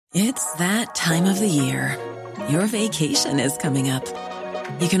It's that time of the year. Your vacation is coming up.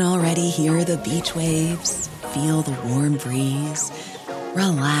 You can already hear the beach waves, feel the warm breeze,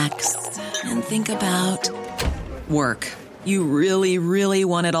 relax, and think about work. You really, really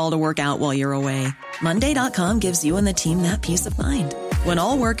want it all to work out while you're away. Monday.com gives you and the team that peace of mind. When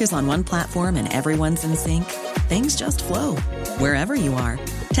all work is on one platform and everyone's in sync, things just flow. Wherever you are,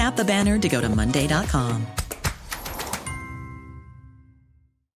 tap the banner to go to Monday.com.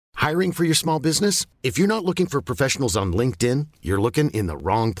 Hiring for your small business? If you're not looking for professionals on LinkedIn, you're looking in the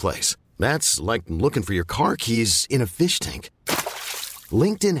wrong place. That's like looking for your car keys in a fish tank.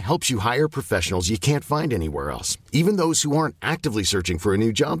 LinkedIn helps you hire professionals you can't find anywhere else, even those who aren't actively searching for a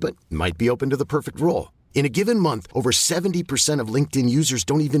new job but might be open to the perfect role. In a given month, over 70% of LinkedIn users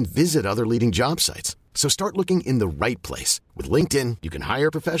don't even visit other leading job sites. So start looking in the right place. With LinkedIn, you can hire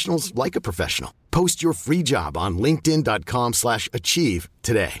professionals like a professional. Post your free job on linkedin.com/achieve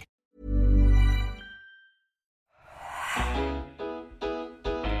today.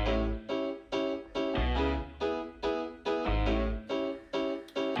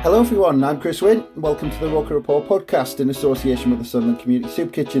 Hello everyone, I'm Chris Wynn. Welcome to the Roker Report podcast in association with the Sunderland Community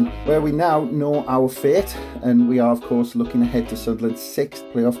Soup Kitchen, where we now know our fate, and we are of course looking ahead to Sunderland's 6th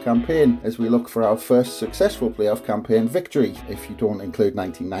playoff campaign as we look for our first successful playoff campaign victory, if you don't include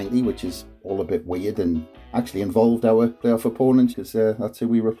 1990, which is all a bit weird and actually involved our playoff opponent, because that's who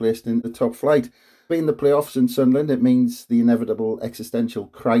we replaced in the top flight. Being the playoffs in Sunderland, it means the inevitable existential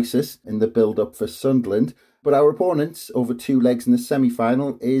crisis in the build-up for Sunderland. But our opponents over 2 legs in the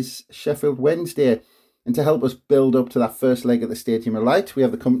semi-final is Sheffield Wednesday. And to help us build up to that first leg at the Stadium of Light, we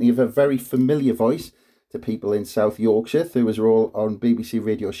have the company of a very familiar voice to people in South Yorkshire through his role on BBC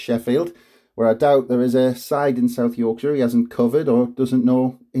Radio Sheffield, where I doubt there is a side in South Yorkshire he hasn't covered or doesn't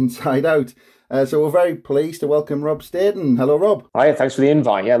know inside out. So we're very pleased to welcome Rob Staden. Hello, Rob. Hi, thanks for the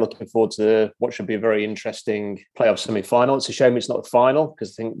invite. Yeah, looking forward to what should be a very interesting playoff semi-final. It's a shame it's not the final,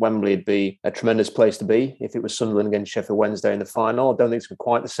 because I think Wembley would be a tremendous place to be if it was Sunderland against Sheffield Wednesday in the final. I don't think it's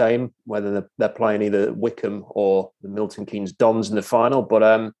quite the same, whether they're playing either Wycombe or the Milton Keynes Dons in the final.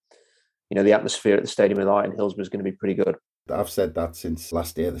 But, the atmosphere at the Stadium of Light in Hillsborough is going to be pretty good. I've said that since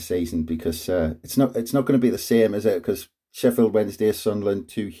last day of the season, because it's not going to be the same, is it? Because Sheffield Wednesday, Sunderland,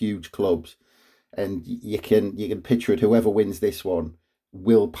 2 huge clubs. And you can picture it, whoever wins this one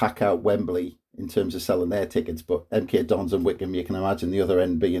will pack out Wembley in terms of selling their tickets. But MK Dons and Wycombe, you can imagine the other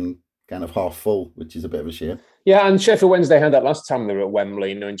end being kind of half full, which is a bit of a shame. Yeah, and Sheffield Wednesday had that last time they were at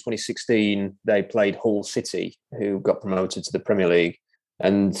Wembley. In 2016, they played Hull City, who got promoted to the Premier League.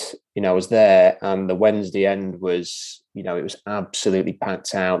 And, I was there, and the Wednesday end was, it was absolutely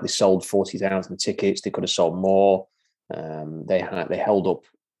packed out. They sold 40,000 tickets. They could have sold more. They held up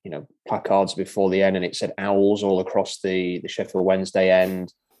placards before the end, and it said Owls all across the Sheffield Wednesday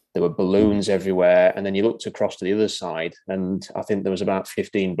end. There were balloons everywhere, and then you looked across to the other side, and I think there was about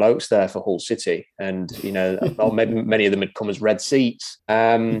 15 blokes there for Hull City, and maybe many of them had come as red seats.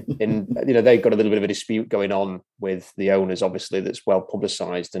 And they've got a little bit of a dispute going on with the owners, obviously, that's well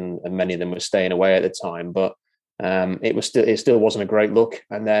publicised, and many of them were staying away at the time. But it still wasn't a great look.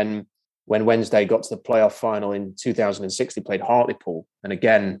 And then when Wednesday got to the playoff final in 2006, they played Hartlepool. And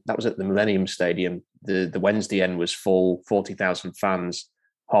again, that was at the Millennium Stadium. The Wednesday end was full, 40,000 fans.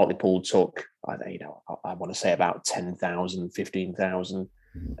 Hartlepool took, I want to say about 10,000, 15,000.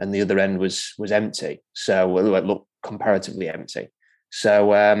 And the other end was empty. So it looked comparatively empty.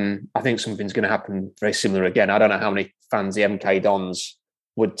 So I think something's going to happen very similar again. I don't know how many fans the MK Dons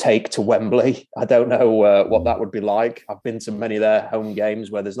would take to Wembley. I don't know what that would be like. I've been to many of their home games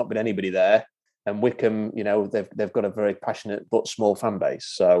where there's not been anybody there. And Wycombe, they've got a very passionate but small fan base.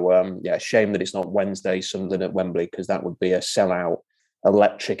 So, shame that it's not Wednesday, Sunderland at Wembley, because that would be a sellout,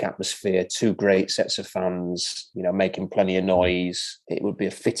 electric atmosphere, 2 great sets of fans, making plenty of noise. It would be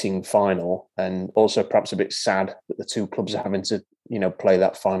a fitting final, and also perhaps a bit sad that the 2 clubs are having to, play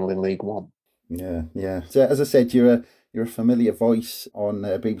that final in League One. Yeah. So, as I said, you're a familiar voice on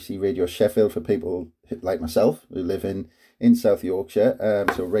BBC Radio Sheffield for people like myself who live in South Yorkshire.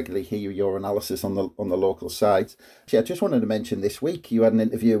 So regularly hear your analysis on the local sides. Actually, I just wanted to mention this week you had an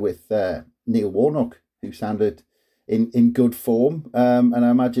interview with Neil Warnock, who sounded in good form, and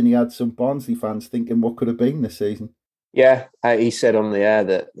I imagine he had some Barnsley fans thinking what could have been this season. Yeah, he said on the air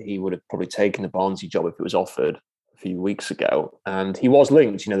that he would have probably taken the Barnsley job if it was offered a few weeks ago, and he was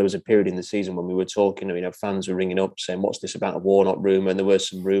linked. There was a period in the season when we were talking, fans were ringing up saying, what's this about a Warnock rumour? And there were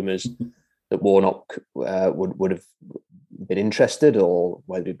some rumours that Warnock would have been interested, or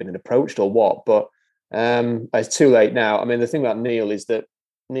whether he'd been approached or what. But it's too late now. I mean, the thing about Neil is that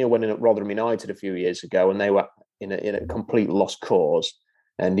Neil went in at Rotherham United a few years ago, and they were in a complete lost cause.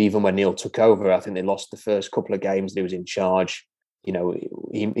 And even when Neil took over, I think they lost the first couple of games that he was in charge. You know,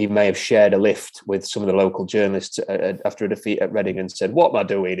 he may have shared a lift with some of the local journalists after a defeat at Reading and said, "What am I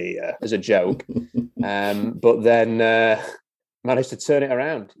doing here?" as a joke. But then managed to turn it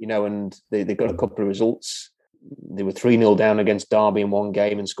around, you know, and they got a couple of results. They were 3-0 down against Derby in one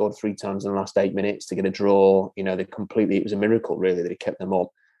game and scored 3 times in the last 8 minutes to get a draw. You know, it was a miracle, really, that he kept them up.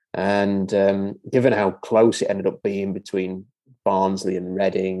 And given how close it ended up being between Barnsley and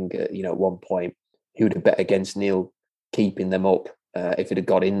Reading, you know, at one point, he would have bet against Neil keeping them up if it had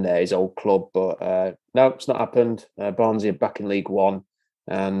got in there, his old club. But no, it's not happened. Barnsley are back in League One.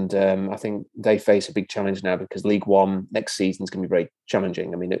 And I think they face a big challenge now because League One next season is going to be very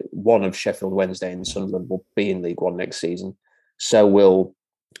challenging. I mean, one of Sheffield Wednesday and Sunderland will be in League One next season. So will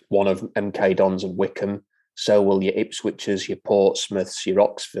one of MK Dons and Wickham. So will your Ipswichers, your Portsmouths, your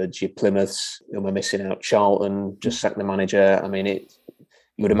Oxfords, your Plymouths. Who are missing out? Charlton just sacked the manager. I mean, you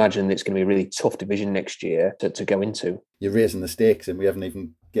would imagine it's going to be a really tough division next year to go into. You're raising the stakes, and we haven't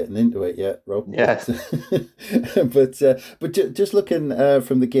even getting into it yet, Rob. Yeah. but just looking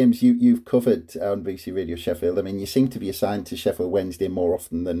from the games you've covered on BBC Radio Sheffield, I mean, you seem to be assigned to Sheffield Wednesday more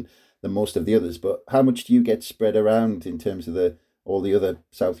often than most of the others. But how much do you get spread around in terms of all the other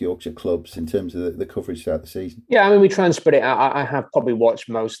South Yorkshire clubs in terms of the coverage throughout the season? Yeah, I mean, we try and spread it out. I have probably watched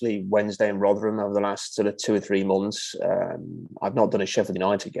mostly Wednesday and Rotherham over the last sort of 2 or 3 months. I've not done a Sheffield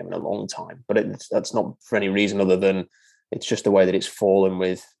United game in a long time, but that's not for any reason other than it's just the way that it's fallen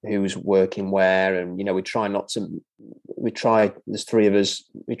with who's working where. And, you know, there's 3 of us,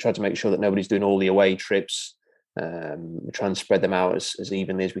 we try to make sure that nobody's doing all the away trips. We try and spread them out as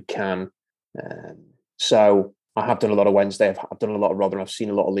evenly as we can. So I have done a lot of Wednesday. I've done a lot of Rotherham. I've seen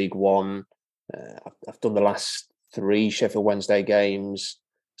a lot of League One. I've done the last 3 Sheffield Wednesday games.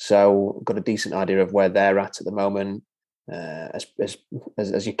 So I've got a decent idea of where they're at the moment. As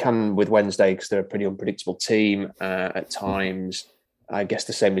you can with Wednesday, because they're a pretty unpredictable team at times. I guess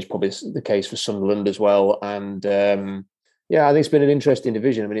the same is probably the case for Sunderland as well. And yeah, I think it's been an interesting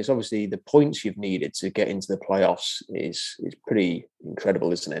division. I mean, it's obviously the points you've needed to get into the playoffs is pretty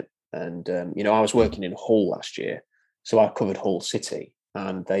incredible, isn't it? And you know, I was working in Hull last year, so I covered Hull City,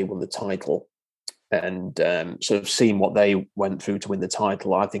 and they won the title. And sort of seeing what they went through to win the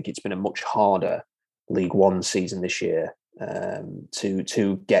title, I think it's been a much harder League One season this year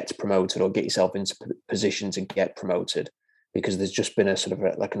to get promoted or get yourself into position to get promoted, because there's just been a sort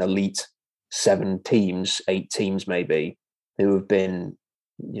of like an elite 7 teams, 8 teams maybe, who have been,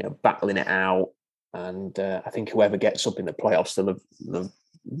 you know, battling it out. And I think whoever gets up in the playoffs, they'll have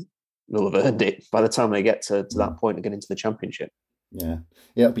earned it by the time they get to that point and get into the Championship. Yeah,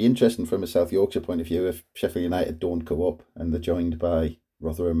 it'll be interesting from a South Yorkshire point of view if Sheffield United don't go up and they're joined by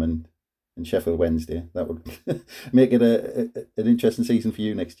Rotherham and Sheffield Wednesday. That would make it an interesting season for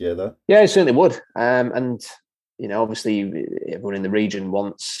you next year, though. Yeah, it certainly would. And you know, obviously, everyone in the region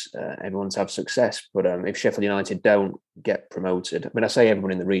wants everyone to have success. But if Sheffield United don't get promoted, I mean, I say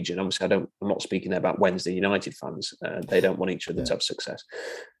everyone in the region. Obviously, I'm not speaking there about Wednesday United fans. They don't want each other to have success.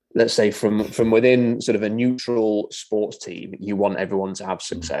 Let's say from within sort of a neutral sports team, you want everyone to have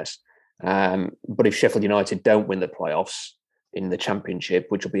success. But if Sheffield United don't win the playoffs in the Championship,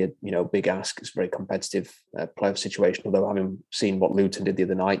 which will be a big ask, it's a very competitive playoff situation. Although having seen what Luton did the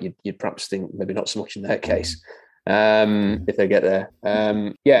other night, you'd perhaps think maybe not so much in their case if they get there.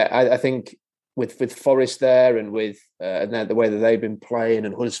 I think with Forest there and with and the way that they've been playing,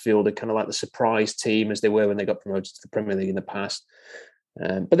 and Huddersfield are kind of like the surprise team as they were when they got promoted to the Premier League in the past.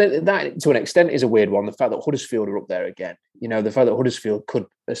 But that, to an extent, is a weird one. The fact that Huddersfield are up there again, you know, the fact that Huddersfield could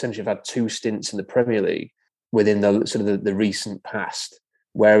essentially have had 2 stints in the Premier League within the sort of the recent past,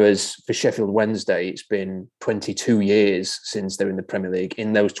 whereas for Sheffield Wednesday, it's been 22 years since they're in the Premier League.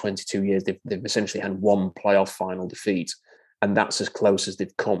 In those 22 years, they've essentially had 1 playoff final defeat, and that's as close as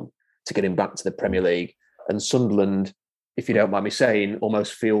they've come to getting back to the Premier League. And Sunderland, if you don't mind me saying,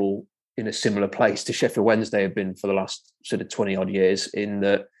 almost feel in a similar place to Sheffield Wednesday have been for the last sort of 20 odd years, in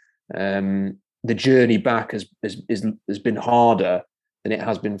that the journey back has been harder than it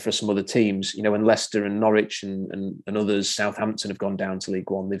has been for some other teams. You know, when Leicester and Norwich and others, Southampton have gone down to League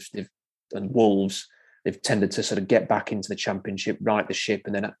One, and Wolves, they've tended to sort of get back into the Championship, right the ship,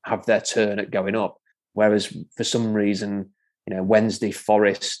 and then have their turn at going up. Whereas for some reason, you know, Wednesday,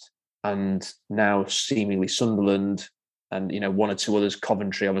 Forest, and now seemingly Sunderland, and, you know, 1 or 2 others,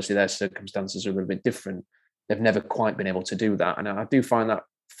 Coventry, obviously their circumstances are a little bit different. They've never quite been able to do that. And I do find that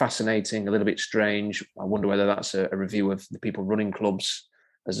fascinating, a little bit strange. I wonder whether that's a review of the people running clubs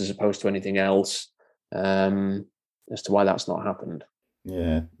as opposed to anything else, as to why that's not happened.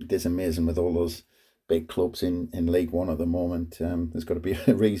 Yeah, it is amazing with all those big clubs in League One at the moment. There's got to be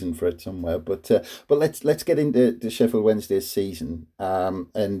a reason for it somewhere. But let's get into the Sheffield Wednesday's season.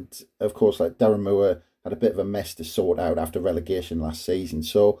 And of course, like Darren Moore had a bit of a mess to sort out after relegation last season.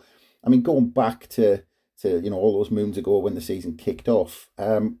 So, I mean, going back to all those moons ago when the season kicked off,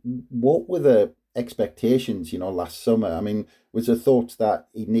 what were the expectations last summer? I mean, was there thoughts that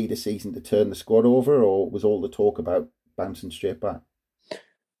he'd need a season to turn the squad over, or was all the talk about bouncing straight back?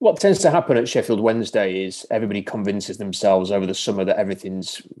 What tends to happen at Sheffield Wednesday is everybody convinces themselves over the summer that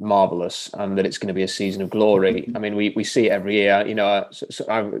everything's marvellous and that it's going to be a season of glory. I mean, we see it every year. So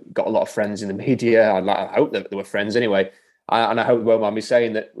I've got a lot of friends in the media. I hope that they were friends anyway. And I hope you won't mind me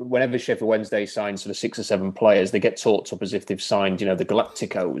saying that whenever Sheffield Wednesday signs sort of 6 or 7 players, they get talked up as if they've signed, the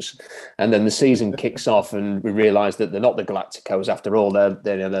Galacticos. And then the season kicks off and we realise that they're not the Galacticos after all. They're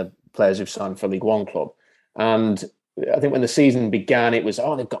the players who've signed for a League One club. And I think when the season began, it was,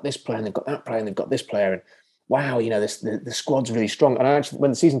 they've got this player and they've got that player and they've got this player. And wow, the squad's really strong. And actually,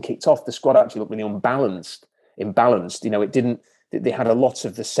 when the season kicked off, the squad actually looked really imbalanced. It didn't. They had a lot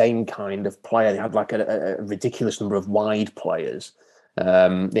of the same kind of player. They had like a ridiculous number of wide players.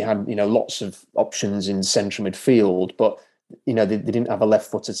 They had lots of options in central midfield, but they didn't have a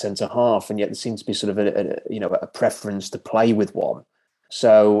left-footed centre half, and yet there seemed to be sort of a preference to play with one.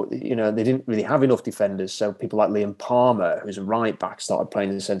 So they didn't really have enough defenders. So people like Liam Palmer, who's a right back, started playing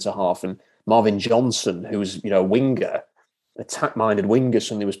in the centre half, and Marvin Johnson, who was a winger, attack-minded winger,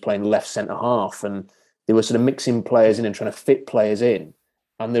 suddenly was playing left centre half, and they were sort of mixing players in and trying to fit players in.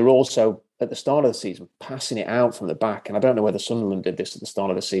 And they were also, at the start of the season, passing it out from the back. And I don't know whether Sunderland did this at the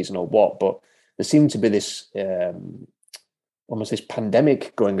start of the season or what, but there seemed to be this almost this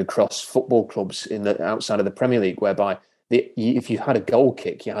pandemic going across football clubs outside of the Premier League, whereby if you had a goal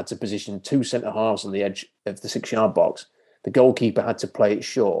kick, you had to position 2 centre-halves on the edge of the 6-yard box. The goalkeeper had to play it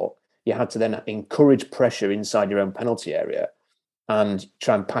short. You had to then encourage pressure inside your own penalty area and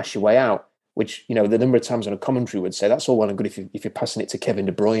try and pass your way out. Which, the number of times on a commentary would say that's all well and good if you're passing it to Kevin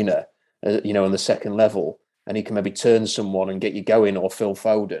De Bruyne, on the second level, and he can maybe turn someone and get you going, or Phil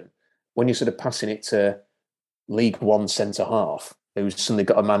Foden. When you're sort of passing it to League One centre half, who's suddenly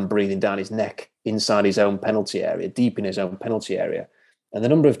got a man breathing down his neck inside his own penalty area, deep in his own penalty area. And the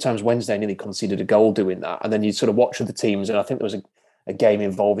number of times Wednesday nearly conceded a goal doing that. And then you sort of watch other teams, and I think there was a game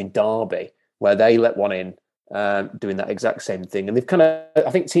involving Derby where they let one in, doing that exact same thing. And they've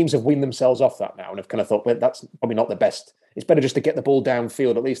I think teams have weaned themselves off that now and have kind of thought, well, that's probably not the best. It's better just to get the ball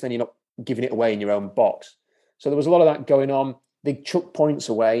downfield. At least then you're not giving it away in your own box. So there was a lot of that going on. They chuck points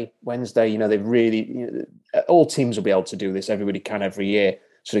away Wednesday. They really, all teams will be able to do this. Everybody can every year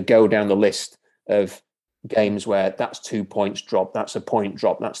sort of go down the list of games where that's 2 points drop, that's a point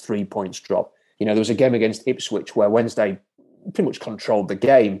drop, that's 3 points drop. There was a game against Ipswich where Wednesday pretty much controlled the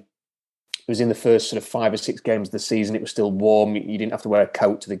game. It was in the first sort of 5 or 6 games of the season. It was still warm. You didn't have to wear a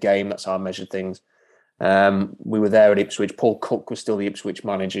coat to the game. That's how I measured things. We were there at Ipswich. Paul Cook was still the Ipswich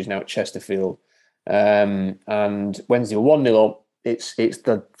manager. He's now at Chesterfield. And Wednesday were 1-0 up. It's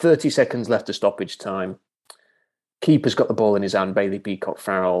the 30 seconds left of stoppage time. Keeper's got the ball in his hand, Bailey Peacock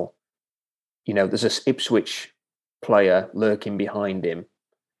Farrell. There's an Ipswich player lurking behind him.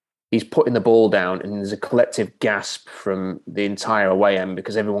 He's putting the ball down, and there's a collective gasp from the entire away end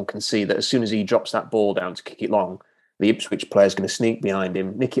because everyone can see that as soon as he drops that ball down to kick it long, the Ipswich player is going to sneak behind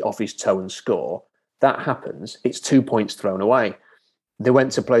him, nick it off his toe and score. That happens. It's 2 points thrown away. They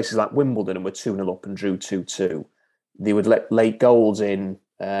went to places like Wimbledon and were 2-0 up and drew 2-2. They would let late goals in.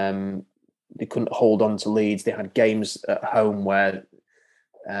 They couldn't hold on to leads. They had games at home where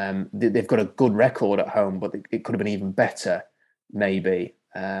they've got a good record at home, but it could have been even better, maybe.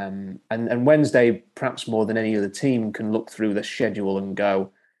 And Wednesday, perhaps more than any other team, can look through the schedule and go,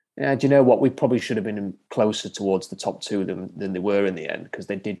 do you know what? We probably should have been closer towards the top 2 than they were in the end, because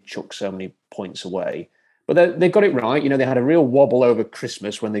they did chuck so many points away. But they got it right. They had a real wobble over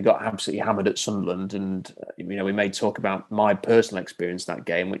Christmas when they got absolutely hammered at Sunderland. And, we may talk about my personal experience that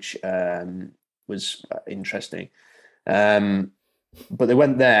game, which was interesting. But they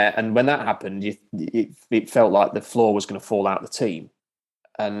went there, and when that happened, it felt like the floor was going to fall out of the team.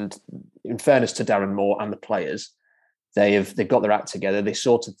 And in fairness to Darren Moore and the players, they've got their act together. They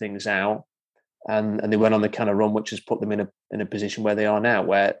sorted things out, and they went on the kind of run which has put them in a position where they are now,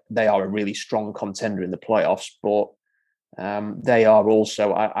 where they are a really strong contender in the playoffs. But they are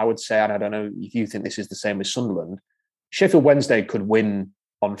also, I would say, and I don't know if you think this is the same with Sunderland, Sheffield Wednesday could win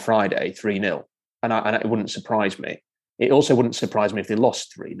on Friday 3-0, and it wouldn't surprise me. It also wouldn't surprise me if they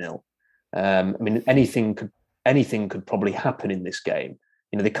lost 3-0. Anything could probably happen in this game.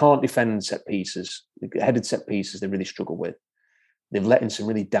 They can't defend set pieces. The headed set pieces they really struggle with. They've let in some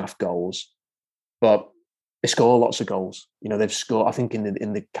really daft goals. but they score lots of goals. They've scored, I think in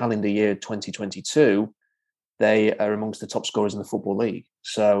the calendar year 2022, they are amongst the top scorers in the Football League.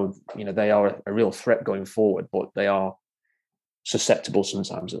 So, they are a real threat going forward, but they are susceptible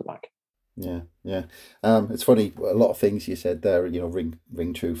sometimes at the back. Yeah, yeah. It's funny, a lot of things you said there,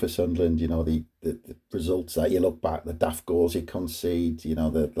 ring true for Sunderland, the results that you look back, the daft goals you concede,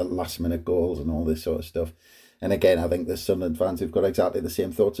 the last minute goals and all this sort of stuff. And again, I think the Sunderland fans who've got exactly the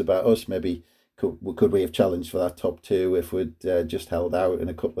same thoughts about us. Maybe could we have challenged for that top two if we'd just held out in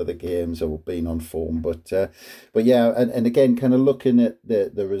a couple of the games or been on form? But yeah, and again, kind of looking at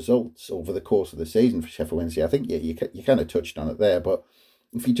the results over the course of the season for Sheffield Wednesday, I think you kind of touched on it there. But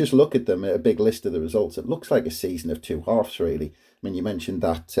if you just look at them, a big list of the results, it looks like a season of two halves, really. I mean, you mentioned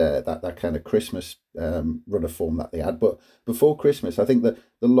that kind of Christmas run of form that they had, but before Christmas, I think that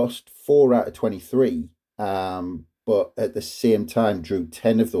they lost 4 out of 23. But at the same time drew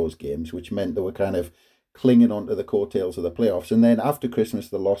 10 of those games, which meant they were kind of clinging onto the coattails of the playoffs. And then after Christmas,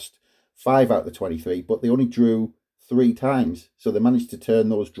 they lost 5 out of the 23, but they only drew 3 times. So they managed to turn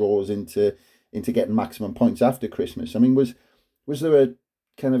those draws into getting maximum points after Christmas. I mean, was there a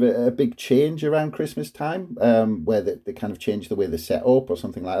kind of a big change around Christmas time where they kind of changed the way they set up or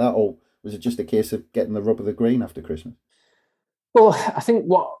something like that? Or was it just a case of getting the rub of the green after Christmas? Well, I think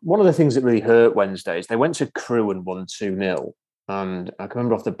one of the things that really hurt Wednesday is they went to Crewe and won 2-0. And I can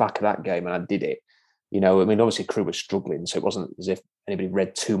remember off the back of that game, and I did it. Obviously Crewe was struggling, so it wasn't as if anybody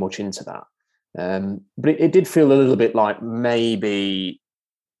read too much into that. But it did feel a little bit like maybe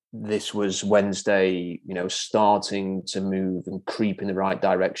this was Wednesday, starting to move and creep in the right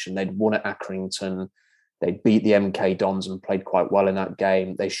direction. They'd won at Accrington. They beat the MK Dons and played quite well in that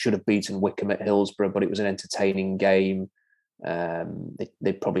game. They should have beaten Wycombe at Hillsborough, but it was an entertaining game.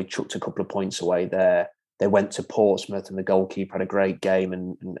 They probably chucked a couple of points away there. They went to Portsmouth and the goalkeeper had a great game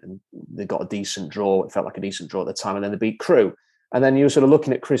and they got a decent draw. It felt like a decent draw at the time, and then they beat Crewe. And then you were sort of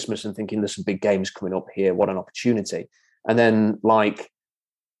looking at Christmas and thinking there's some big games coming up here. What an opportunity. And then like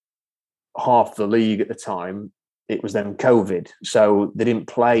half the league at the time, it was then COVID. So they didn't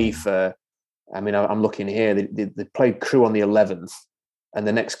play for, I'm looking here, they played Crewe on the 11th and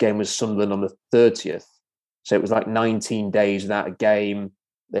the next game was Sunderland on the 30th. So it was like 19 days without a game.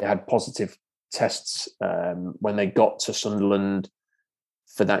 They had positive tests when they got to Sunderland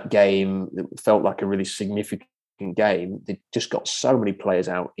for that game. It felt like a really significant game. They just got so many players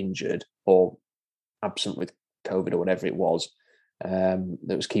out injured or absent with COVID or whatever it was that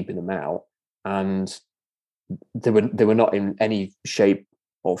was keeping them out. And they were not in any shape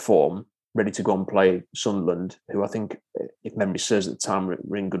or form ready to go and play Sunderland, who I think, if memory serves at the time,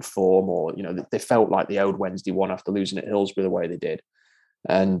 were in good form, or they felt like the old Wednesday one after losing at Hillsborough the way they did,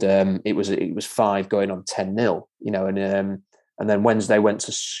 and it was 5 going on 10-0, and then Wednesday went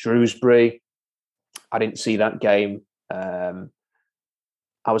to Shrewsbury. I didn't see that game. I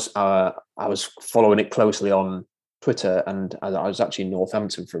was following it closely on Twitter, and I was actually in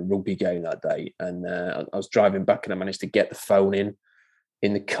Northampton for a rugby game that day, and I was driving back and I managed to get the phone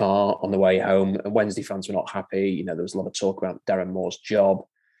in the car on the way home, and Wednesday fans were not happy. There was a lot of talk about Darren Moore's job,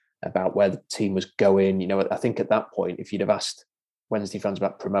 about where the team was going. I think at that point, if you'd have asked Wednesday fans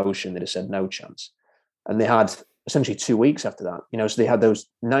about promotion, they'd have said no chance. And they had essentially 2 weeks after that, so they had those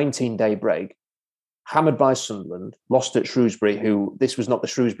 19-day break, hammered by Sunderland, lost at Shrewsbury, who this was not the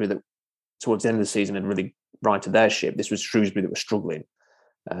Shrewsbury that towards the end of the season had really righted their ship. This was Shrewsbury that was struggling.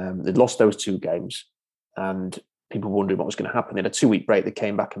 They'd lost those 2 games and people were wondering what was going to happen. They had a 2-week break. They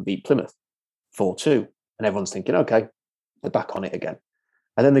came back and beat Plymouth 4-2. And everyone's thinking, okay, they're back on it again.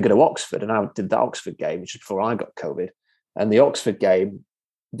 And then they go to Oxford, and I did that Oxford game, which was before I got COVID. And the Oxford game,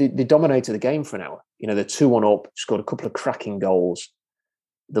 they dominated the game for an hour. They're 2-1 up, scored a couple of cracking goals.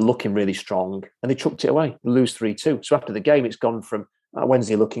 They're looking really strong, and they chucked it away. They lose 3-2. So after the game, it's gone from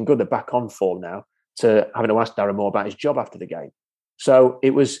Wednesday looking good, they're back on form now, to having to ask Darren Moore about his job after the game. So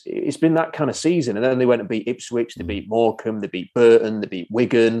it's been that kind of season. And then they went and beat Ipswich, they beat Morecambe, they beat Burton, they beat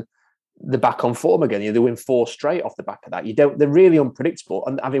Wigan. They're back on form again. They win 4 straight off the back of that. They're really unpredictable.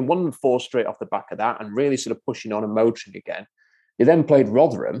 And having won 4 straight off the back of that and really sort of pushing on and motoring again, they then played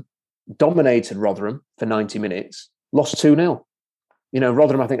Rotherham, dominated Rotherham for 90 minutes, lost 2-0.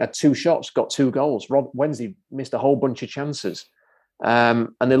 Rotherham, I think, had 2 shots, got 2 goals. Wednesday missed a whole bunch of chances.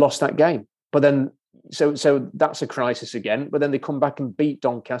 And they lost that game. But then, so that's a crisis again. But then they come back and beat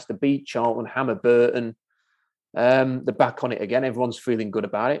Doncaster, beat Charlton, hammer Burton. They're back on it again. Everyone's feeling good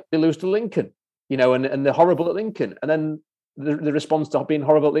about it. They lose to Lincoln, and they're horrible at Lincoln. And then the response to being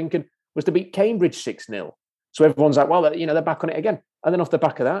horrible at Lincoln was to beat Cambridge 6-0. So everyone's like, well, they're back on it again. And then off the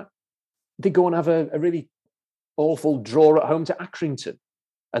back of that, they go and have a really awful draw at home to Accrington.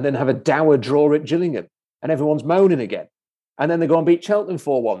 and then have a dour draw at Gillingham, and everyone's moaning again, and then they go and beat Cheltenham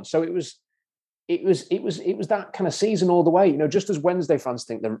 4-1. So it was that kind of season all the way. You know, just as Wednesday fans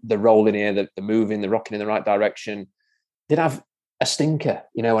think they're rolling here, they're moving, they're rocking in the right direction, they'd have a stinker,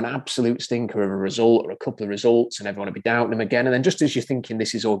 you know, an absolute stinker of a result or a couple of results, and everyone would be doubting them again. And then just as you're thinking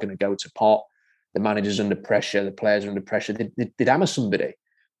this is all going to go to pot, the manager's under pressure, the players are under pressure, they'd hammer somebody.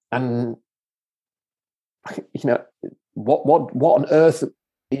 And, you know, what on earth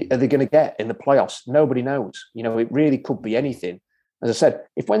are they going to get in the playoffs? Nobody knows. You know, it really could be anything. As I said,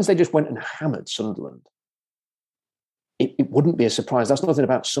 if Wednesday just went and hammered Sunderland, it wouldn't be a surprise. That's nothing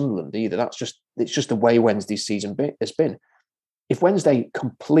about Sunderland either. It's just the way Wednesday's season has been. If Wednesday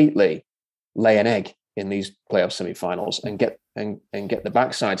completely lay an egg in these playoff semi-finals and get the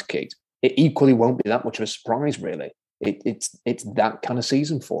backsides kicked, it equally won't be that much of a surprise, really. It's that kind of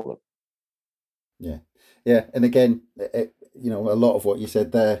season for them. Yeah. And again, you know, a lot of what you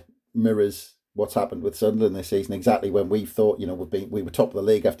said there mirrors what's happened with Sunderland this season. Exactly when we thought, you know, we were top of the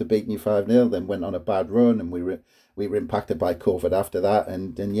league after beating you 5-0, then went on a bad run, and we were impacted by COVID after that,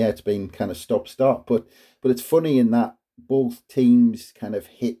 and yeah, it's been kind of stop-start. But it's funny in that both teams kind of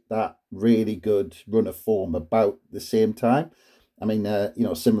hit that really good run of form about the same time. I mean, you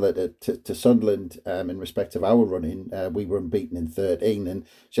know, similar to Sunderland in respect of our running, we were unbeaten in 13, and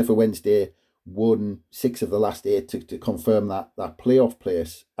Sheffield Wednesday won 6 of the last 8 to confirm that playoff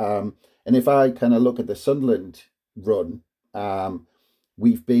place. And if I kind of look at the Sunderland run,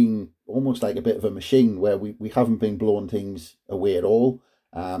 we've been almost like a bit of a machine where we haven't been blowing teams away at all.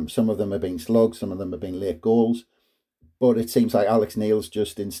 Some of them have been slugs, some of them have been late goals. But it seems like Alex Neil's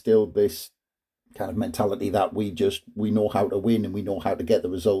just instilled this kind of mentality that we know how to win, and we know how to get the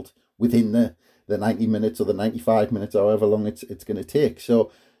result within the 90 minutes or the 95 minutes, however long it's going to take.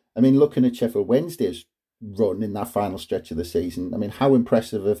 So, I mean, looking at Sheffield Wednesday's run in that final stretch of the season, I mean, how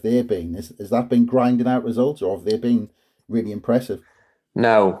impressive have they been? Has that been grinding out results, or have they been really impressive?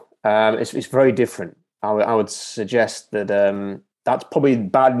 No, it's very different. I would suggest that that's probably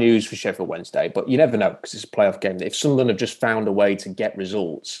bad news for Sheffield Wednesday, but you never know because it's a playoff game. If Sunderland have just found a way to get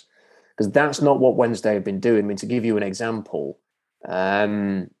results, because that's not what Wednesday have been doing. I mean, to give you an example,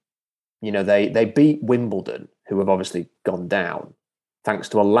 you know, they beat Wimbledon, who have obviously gone down, thanks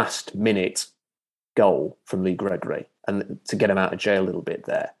to a last-minute goal from Lee Gregory, and to get him out of jail a little bit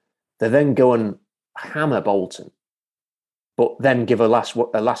there. They then go and hammer Bolton, but then give a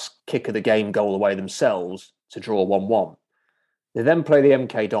last kick of the game goal away themselves to draw 1-1. They then play the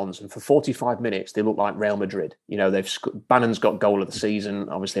MK Dons, and for 45 minutes, they look like Real Madrid. You know, Bannon's got goal of the season.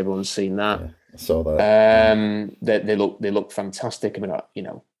 Obviously, everyone's seen that. Yeah, I saw that. They look fantastic. I mean, you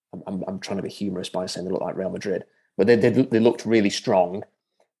know, I'm trying to be humorous by saying they look like Real Madrid, but they looked really strong.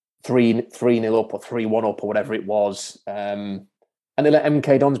 3-0 up or 3-1 up or whatever it was, and they let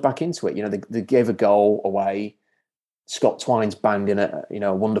MK Dons back into it. You know, they gave a goal away. Scott Twines banged in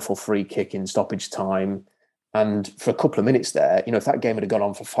a wonderful free kick in stoppage time. And for a couple of minutes there, you know, if that game had gone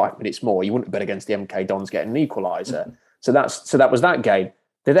on for 5 minutes more, you wouldn't have bet against the MK Dons getting an equaliser. So that was that game.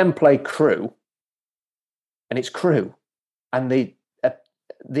 They then play Crewe, and it's Crewe, and they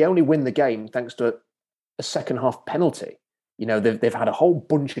only win the game thanks to a second half penalty. You know, they've had a whole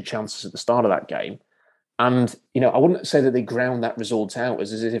bunch of chances at the start of that game, and you know, I wouldn't say that they ground that result out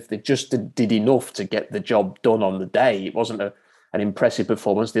as if they just did enough to get the job done on the day. It wasn't an impressive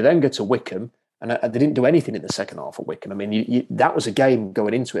performance. They then go to Wycombe. And they didn't do anything in the second half at Wycombe. I mean, that was a game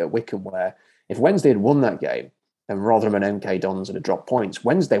going into it at Wycombe where if Wednesday had won that game and Rotherham and MK Dons had dropped points,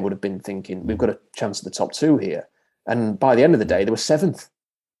 Wednesday would have been thinking, we've got a chance at the top 2 here. And by the end of the day, they were 7th.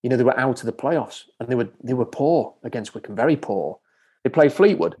 You know, they were out of the playoffs, and they were poor against Wycombe, very poor. They played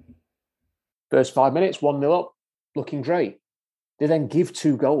Fleetwood. First 5 minutes, 1-0 up, looking great. They then give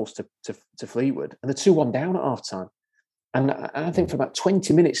 2 goals to Fleetwood, and they're 2-1 down at half-time. And I think for about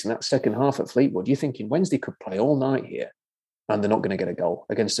 20 minutes in that second half at Fleetwood, you're thinking Wednesday could play all night here and they're not going to get a goal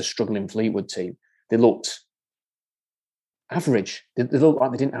against a struggling Fleetwood team. They looked average. They looked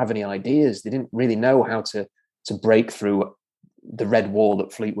like they didn't have any ideas. They didn't really know how to break through the red wall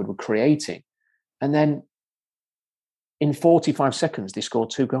that Fleetwood were creating. And then in 45 seconds, they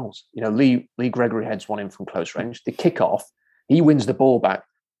scored 2 goals. You know, Lee Gregory heads one in from close range. They kick off. He wins the ball back.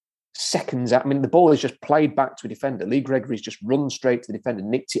 Seconds out, I mean, the ball is just played back to a defender. Lee Gregory's just run straight to the defender,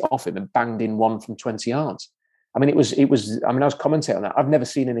 nicked it off him, and banged in one from 20 yards. I mean, it was. I mean, I was commentating on that. I've never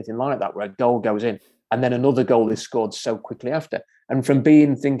seen anything like that, where a goal goes in and then another goal is scored so quickly after. And from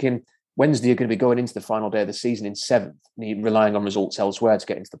thinking Wednesday are going to be going into the final day of the season in 7th, relying on results elsewhere to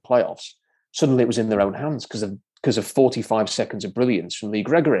get into the playoffs, suddenly it was in their own hands because of 45 seconds of brilliance from Lee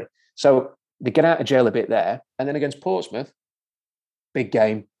Gregory. So they get out of jail a bit there, and then against Portsmouth, big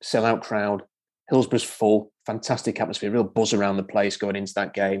game, sellout crowd. Hillsborough's full, fantastic atmosphere, real buzz around the place going into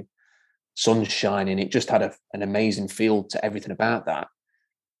that game. Sun's shining. It just had an amazing feel to everything about that.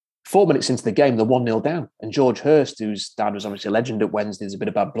 4 minutes into the game, they're 1-0 down. And George Hurst, whose dad was obviously a legend at Wednesday, there's a bit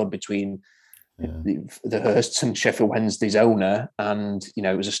of bad blood between the Hursts and Sheffield Wednesday's owner. And, you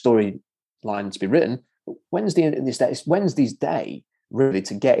know, it was a storyline to be written. But it's Wednesday's day, really,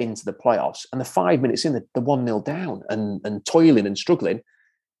 to get into the playoffs. And the 5 minutes in, they're 1-0 down and toiling and struggling.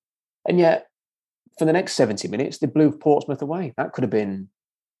 And yet, for the next 70 minutes, they blew Portsmouth away. That could have been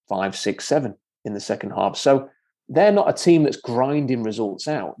 5, 6, 7 in the second half. So they're not a team that's grinding results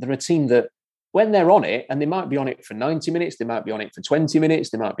out. They're a team that, when they're on it, and they might be on it for 90 minutes, they might be on it for 20 minutes,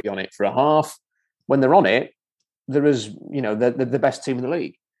 they might be on it for a half. When they're on it, they're the best team in the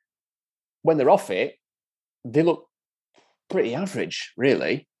league. When they're off it, they look pretty average,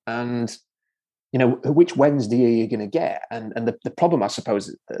 really. And, you know, which Wednesday are you going to get? And the problem, I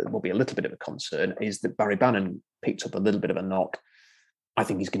suppose, will be a little bit of a concern, is that Barry Bannon picked up a little bit of a knock. I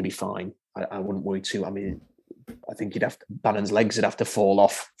think he's going to be fine. I wouldn't worry too. I mean, I think Bannon's legs would have to fall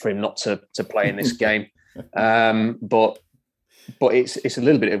off for him not to play in this game. But it's a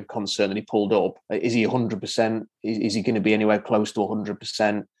little bit of a concern that he pulled up. Is he 100%? Is he going to be anywhere close to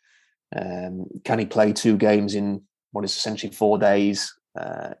 100%? Can he play 2 games in what is essentially 4 days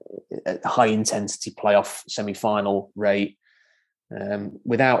at high intensity playoff semi-final rate?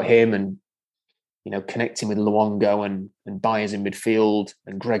 Without him and, you know, connecting with Luongo and Byers in midfield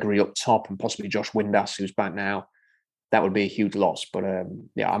and Gregory up top and possibly Josh Windass, who's back now, that would be a huge loss. But I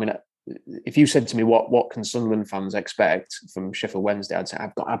mean, if you said to me what can Sunderland fans expect from Sheffield Wednesday, I'd say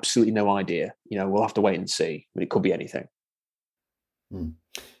I've got absolutely no idea. You know, we'll have to wait and see, but it could be anything.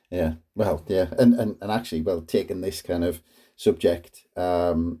 Yeah, well, yeah, and actually, well, taking this kind of subject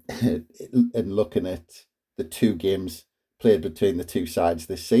and looking at the 2 games played between the 2 sides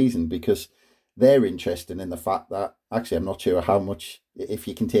this season, because they're interesting in the fact that, actually, I'm not sure how much, if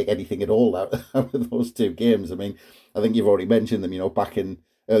you can take anything at all out of those 2 games. I mean, I think you've already mentioned them, you know, back in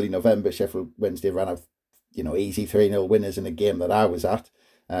early November, Sheffield Wednesday ran out, you know, easy 3-0 winners in a game that I was at.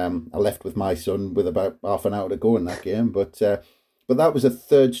 I left with my son with about half an hour to go in that game, but that was a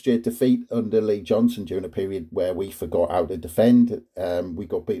 3rd straight defeat under Lee Johnson during a period where we forgot how to defend. We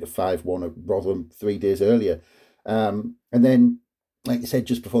got beat 5-1 at Rotherham 3 days earlier. And then, like you said,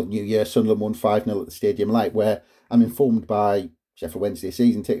 just before the new year, Sunderland won 5-0 at the Stadium Light, where I'm informed by Sheffield Wednesday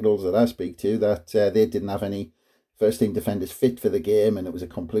season ticket holders that I speak to that they didn't have any first-team defenders fit for the game, and it was a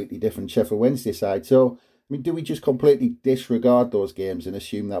completely different Sheffield Wednesday side. So, I mean, do we just completely disregard those games and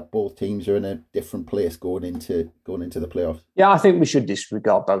assume that both teams are in a different place going into the playoffs? Yeah, I think we should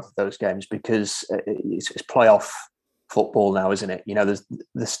disregard both of those games, because it's playoff football now, isn't it? You know,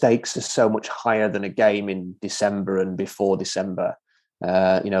 the stakes are so much higher than a game in December and before December.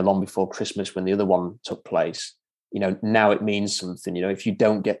 You know, long before Christmas when the other one took place. You know, now it means something. You know, if you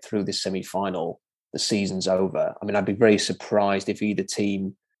don't get through this semi-final, the season's over. I mean, I'd be very surprised if either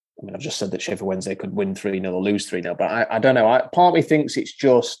team, I mean, I've just said that Sheffield Wednesday could win 3-0 or lose 3-0, but I don't know. Part of me thinks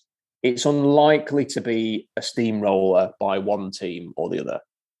it's unlikely to be a steamroller by one team or the other.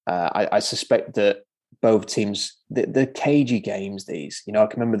 I suspect that both teams, the cagey games, these, you know, I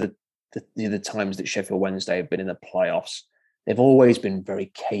can remember the other times that Sheffield Wednesday have been in the playoffs. They've always been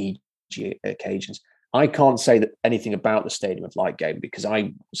very cagey occasions. I can't say that anything about the Stadium of Light game, because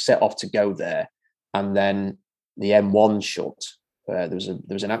I set off to go there, and then the M1 shut. There was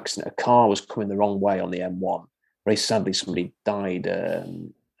an accident. A car was coming the wrong way on the M1. Very sadly, somebody died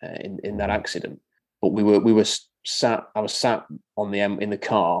in that accident. But we were sat. I was sat in the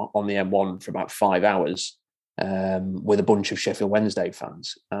car on the M1 for about 5 hours with a bunch of Sheffield Wednesday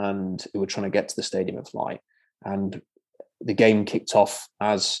fans, and who were trying to get to the Stadium of Light. And the game kicked off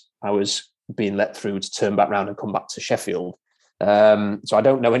as I was being let through to turn back round and come back to Sheffield. So I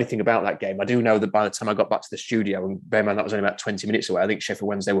don't know anything about that game. I do know that by the time I got back to the studio, and bear in mind that was only about 20 minutes away, I think Sheffield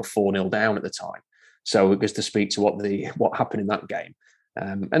Wednesday were 4-0 down at the time. So it was to speak to what happened in that game.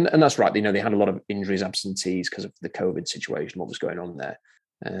 And that's right. You know, they had a lot of injuries, absentees because of the COVID situation, what was going on there.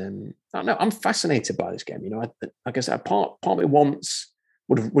 I don't know, I'm fascinated by this game. You know, like I said, part of me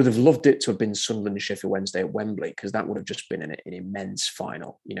would have loved it to have been Sunderland and Sheffield Wednesday at Wembley, because that would have just been an immense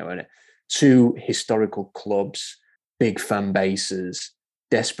final. You know, and 2 historical clubs, big fan bases,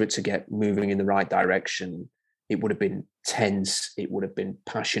 desperate to get moving in the right direction. It would have been tense. It would have been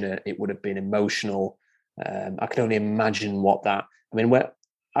passionate. It would have been emotional. I can only imagine what that. I mean,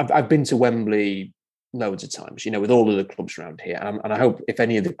 I've been to Wembley loads of times. You know, with all of the clubs around here, and I hope if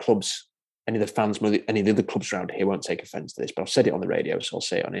any of the fans, any of the other clubs around here won't take offence to this, but I've said it on the radio, so I'll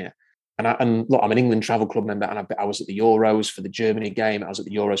say it on here. and look, I'm an England Travel Club member, and I was at the Euros for the Germany game. I was at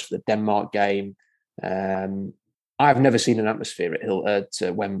the Euros for the Denmark game. I've never seen an atmosphere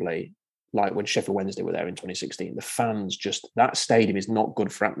at Wembley like when Sheffield Wednesday were there in 2016. The fans that stadium is not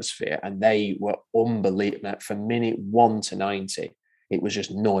good for atmosphere, and they were unbelievable. From minute 1 to 90, it was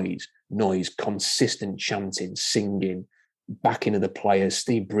just noise, consistent chanting, singing, backing of the players.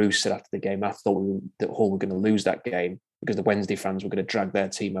 Steve Bruce said after the game, I thought that Hull were going to lose that game because the Wednesday fans were going to drag their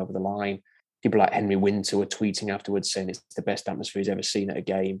team over the line. People like Henry Winter were tweeting afterwards saying it's the best atmosphere he's ever seen at a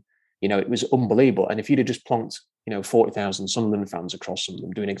game. It was unbelievable. And if you'd have just plonked, 40,000 Sunderland fans across some of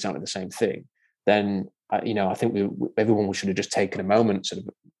them doing exactly the same thing, then, I think everyone should have just taken a moment sort of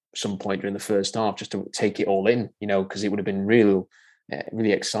some point during the first half just to take it all in, because it would have been really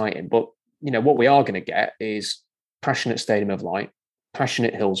exciting. But, what we are going to get is passionate Stadium of Light,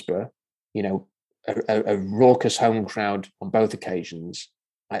 passionate Hillsborough, a raucous home crowd on both occasions.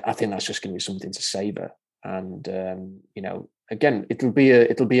 I think that's just going to be something to savour. And, again, it'll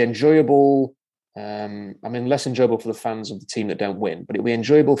be enjoyable. Less enjoyable for the fans of the team that don't win, but it'll be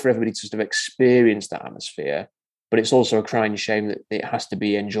enjoyable for everybody to sort of experience that atmosphere. But it's also a crying shame that it has to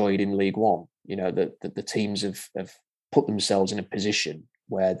be enjoyed in League One. That the teams have put themselves in a position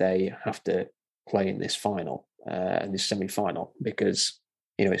where they have to play in this final and this semi-final because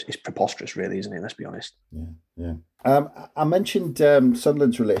it's preposterous, really, isn't it? Let's be honest. Yeah. I mentioned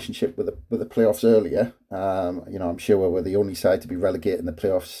Sunderland's relationship with the playoffs earlier. I'm sure we're the only side to be relegated in the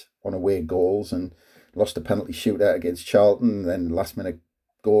playoffs on away goals and lost a penalty shootout against Charlton, then last-minute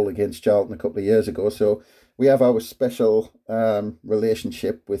goal against Charlton a couple of years ago. So we have our special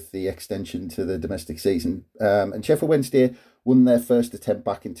relationship with the extension to the domestic season. And Sheffield Wednesday won their first attempt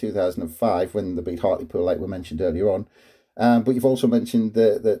back in 2005 when they beat Hartlepool, like we mentioned earlier on. But you've also mentioned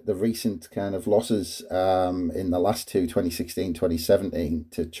the recent kind of losses in the last two, 2016, 2017,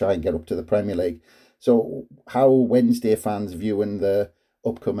 to try and get up to the Premier League. So how are Wednesday fans viewing the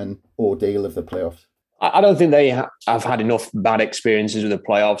upcoming ordeal of the playoffs? I don't think they have had enough bad experiences with the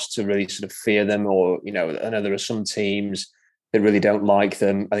playoffs to really sort of fear them, or, I know there are some teams that really don't like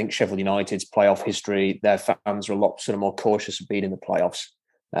them. I think Sheffield United's playoff history, their fans are a lot sort of more cautious of being in the playoffs.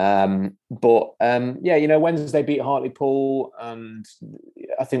 Wednesday beat Hartlepool, and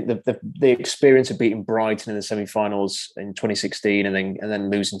I think the experience of beating Brighton in the semi-finals in 2016 and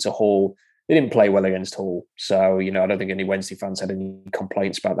then losing to Hull, they didn't play well against Hull. So, I don't think any Wednesday fans had any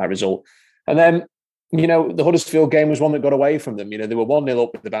complaints about that result. And then, the Huddersfield game was one that got away from them. They were 1-0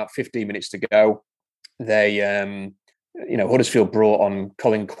 up with about 15 minutes to go. They, Huddersfield brought on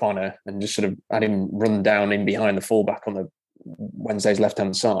Colin Connor and just sort of had him run down in behind the fullback on the Wednesday's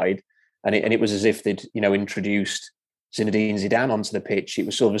left-hand side. And it was as if they'd, introduced Zinedine Zidane onto the pitch. It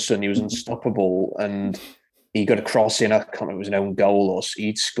was all of a sudden he was unstoppable, and he got a cross in. I can't remember, it was an own goal, or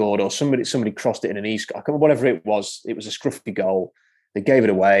he'd scored, or somebody crossed it in and he scored. I can't remember, whatever it was a scruffy goal. They gave it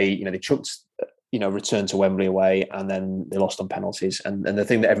away. They chucked, returned to Wembley away, and then they lost on penalties. And the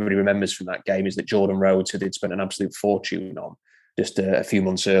thing that everybody remembers from that game is that Jordan Rhodes, who they'd spent an absolute fortune on just a few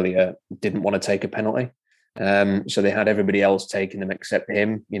months earlier, didn't want to take a penalty. So they had everybody else taking them except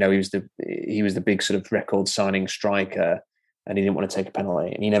him. He was the big sort of record signing striker, and he didn't want to take a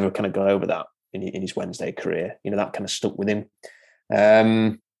penalty, and he never kind of got over that in his Wednesday career. That kind of stuck with him.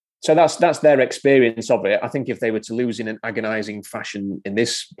 So that's their experience of it. I think if they were to lose in an agonising fashion in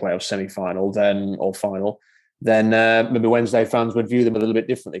this playoff semi-final or final, then maybe Wednesday fans would view them a little bit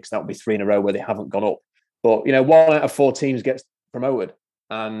differently, because that would be 3 in a row where they haven't gone up. But 1 out of 4 teams gets promoted,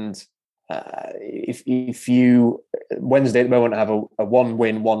 and if you Wednesday at the moment have a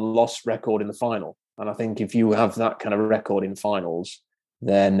 1-win, 1-loss record in the final, and I think if you have that kind of record in finals,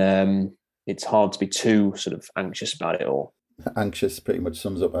 then it's hard to be too sort of anxious about it all. Anxious pretty much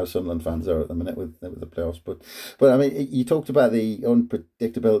sums up how Sunderland fans are at the minute with the playoffs. But I mean, you talked about the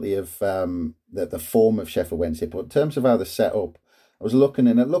unpredictability of the form of Sheffield Wednesday, but in terms of how they're set up, I was looking,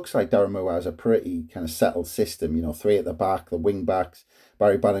 and it looks like Darren Moore has a pretty kind of settled system. 3 at the back, the wing backs,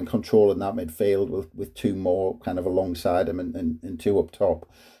 Barry Bannon controlling that midfield with 2 more kind of alongside him and 2 up top.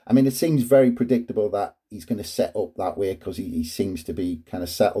 I mean, it seems very predictable that he's going to set up that way, because he seems to be kind of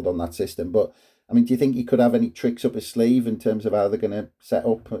settled on that system. But I mean, do you think he could have any tricks up his sleeve in terms of how they're going to set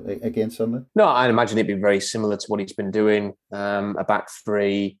up against Sunderland? No, I imagine it'd be very similar to what he's been doing. A back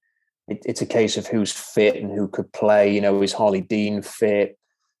 3. It's a case of who's fit and who could play. Is Harley Dean fit?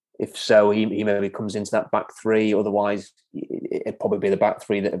 If so, he maybe comes into that back 3. Otherwise, it'd probably be the back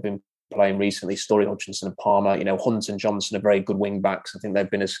 3 that have been playing recently: Story, Hutchinson and Palmer. Hunt and Johnson are very good wing backs. I think they've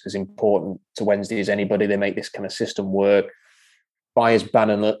been as important to Wednesday as anybody. They make this kind of system work. Byers,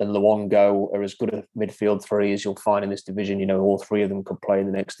 Bannon and Luongo are as good a midfield three as you'll find in this division. You know, all three of them could play in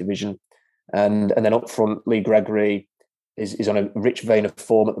the next division. And then up front, Lee Gregory is on a rich vein of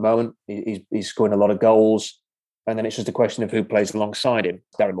form at the moment. He's scoring a lot of goals. And then it's just a question of who plays alongside him.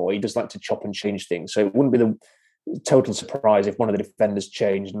 Darren Moore, he does like to chop and change things. So it wouldn't be the total surprise if one of the defenders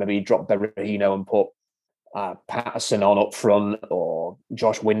changed. Maybe he dropped Berahino and put Patterson on up front, or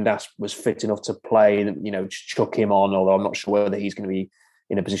Josh Windass was fit enough to play, you know, chuck him on, although I'm not sure whether he's going to be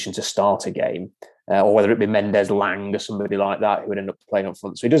in a position to start a game, or whether it be Mendes Lang or somebody like that who would end up playing up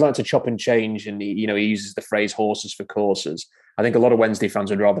front. So he does like to chop and change, and he uses the phrase horses for courses. I think a lot of Wednesday fans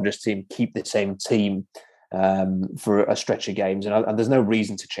would rather just keep the same team for a stretch of games, and there's no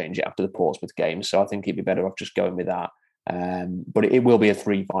reason to change it after the Portsmouth game. So I think he'd be better off just going with that. But it will be a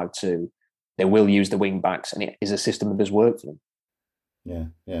 3-5-2. They will use the wing backs, and it is a system that does work for them.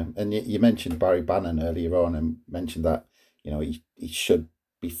 Yeah. And you mentioned Barry Bannon earlier on, and mentioned that he should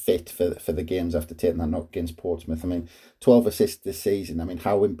be fit for the games after taking that knock against Portsmouth. I mean, 12 assists this season. I mean,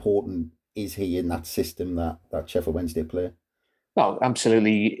 how important is he in that system that Sheffield Wednesday play? Oh,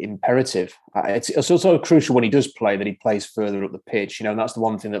 absolutely imperative. It's also crucial when he does play that he plays further up the pitch. And that's the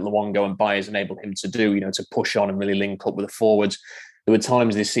one thing that Luongo and Byers enabled him to do. To push on and really link up with the forwards. There were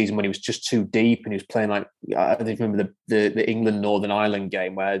times this season when he was just too deep, and he was playing like, I don't remember the England Northern Ireland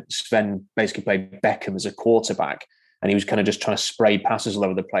game where Sven basically played Beckham as a quarterback, and he was kind of just trying to spray passes all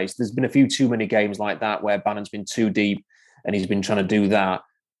over the place. There's been a few too many games like that where Bannon's been too deep and he's been trying to do that.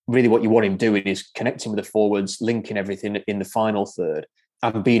 Really what you want him doing is connecting with the forwards, linking everything in the final third,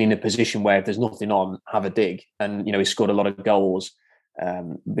 and being in a position where if there's nothing on, have a dig. And, he scored a lot of goals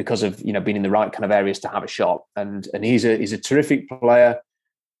because of, being in the right kind of areas to have a shot. And he's a terrific player.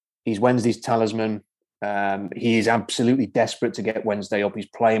 He's Wednesday's talisman. He is absolutely desperate to get Wednesday up. He's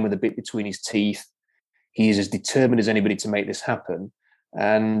playing with a bit between his teeth. He is as determined as anybody to make this happen.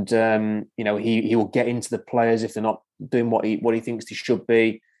 And, he will get into the players if they're not doing what he thinks they should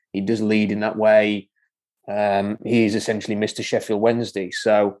be. He does lead in that way. He is essentially Mr. Sheffield Wednesday.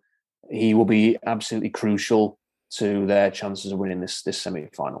 So he will be absolutely crucial to their chances of winning this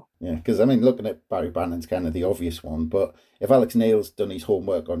semi-final. Yeah, because, looking at Barry Bannon's kind of the obvious one, but if Alex Neil's done his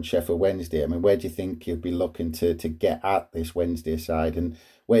homework on Sheffield Wednesday, where do you think he'll be looking to get at this Wednesday side, and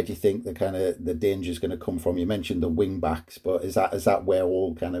where do you think the danger is going to come from? You mentioned the wing backs, but is that where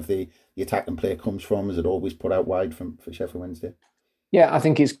all kind of the attacking play comes from? Is it always put out wide for Sheffield Wednesday? Yeah, I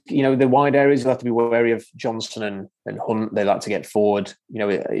think it's, the wide areas, you'll have to be wary of Johnson and Hunt. They like to get forward.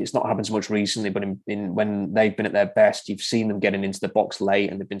 It's not happened so much recently, but when they've been at their best, you've seen them getting into the box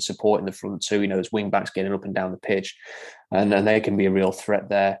late, and they've been supporting the front too. There's wing backs getting up and down the pitch, and they can be a real threat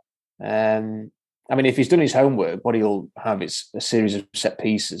there. If he's done his homework, what he'll have is a series of set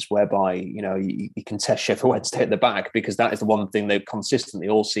pieces whereby, you can test Sheffield Wednesday at the back, because that is the one thing they've consistently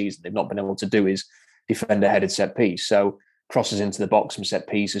all season they've not been able to do, is defend a headed set piece. So crosses into the box from set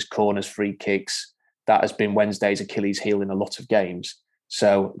pieces, corners, free kicks. That has been Wednesday's Achilles heel in a lot of games.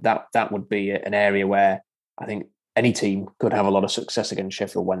 So that would be an area where I think any team could have a lot of success against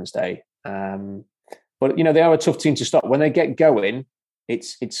Sheffield Wednesday. But they are a tough team to stop. When they get going,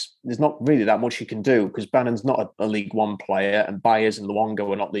 it's there's not really that much you can do, because Bannon's not a League One player, and Byers and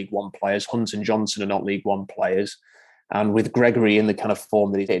Luongo are not League One players. Hunt and Johnson are not League One players. And with Gregory in the kind of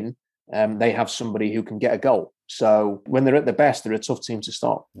form that he's in, they have somebody who can get a goal. So when they're at their best, they're a tough team to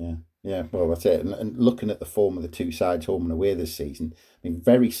stop. Yeah. Well, that's it. And looking at the form of the two sides, home and away this season,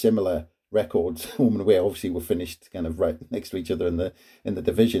 very similar records. Home and away obviously were finished kind of right next to each other in the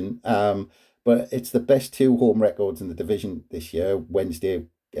division. But it's the best two home records in the division this year. Wednesday,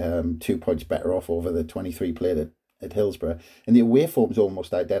 2 points better off over the 23 played at Hillsborough. And the away form's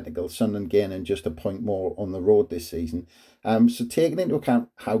almost identical. Sunderland gaining just a point more on the road this season. So taking into account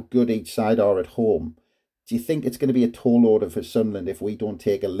how good each side are at home, do you think it's going to be a tall order for Sunderland if we don't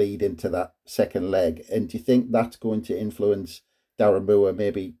take a lead into that second leg? And do you think that's going to influence Darren Moore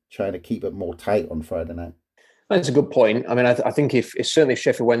maybe trying to keep it more tight on Friday night? That's a good point. I think if certainly if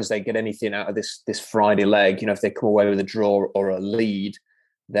Sheffield Wednesday get anything out of this Friday leg, if they come away with a draw or a lead,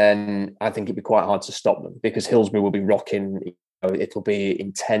 then I think it'd be quite hard to stop them, because Hillsborough will be rocking. It'll be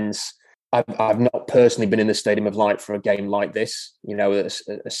intense. I've not personally been in the Stadium of Light for a game like this,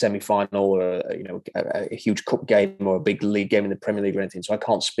 a semi-final or a huge cup game or a big league game in the Premier League or anything. So I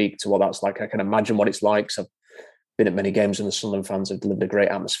can't speak to what that's like. I can imagine what it's like. So I've been at many games and the Sunderland fans have delivered a great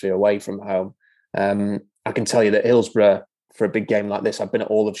atmosphere away from home. I can tell you that Hillsborough, for a big game like this, I've been at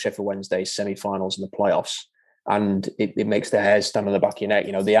all of Sheffield Wednesday's semi-finals and the playoffs, and it makes the hairs stand on the back of your neck.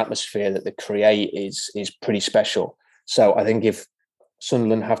 The atmosphere that they create is pretty special. So I think if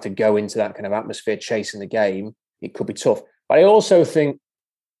Sunderland have to go into that kind of atmosphere chasing the game, it could be tough. But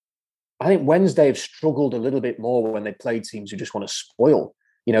I think Wednesday have struggled a little bit more when they play teams who just want to spoil.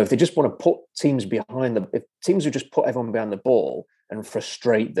 If they just want to put teams if teams who just put everyone behind the ball and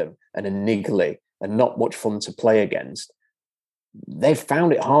frustrate them and are niggly and not much fun to play against, they've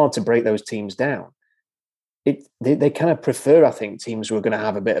found it hard to break those teams down. They kind of prefer, I think, teams who are going to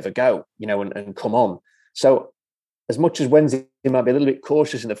have a bit of a go, and come on. So as much as Wednesday might be a little bit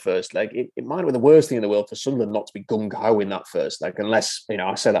cautious in the first leg, it might be the worst thing in the world for Sunderland not to be gung-ho in that first leg, unless,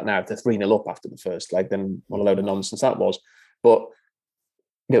 I say that now, if they're 3-0 up after the first leg, then what a load of nonsense that was. But,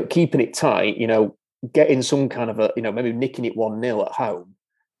 keeping it tight, getting some kind of maybe nicking it 1-0 at home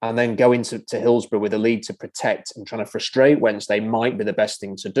and then going to Hillsborough with a lead to protect and trying to frustrate Wednesday might be the best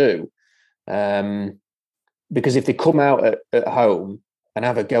thing to do. Because if they come out at home and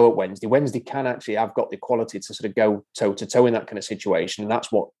have a go at Wednesday can actually have got the quality to sort of go toe to toe in that kind of situation. And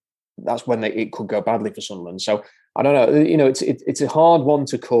that's when it could go badly for Sunderland. So I don't know, it's a hard one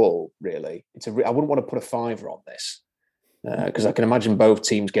to call, really. I wouldn't want to put a fiver on this because I can imagine both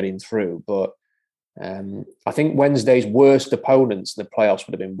teams getting through. But I think Wednesday's worst opponents in the playoffs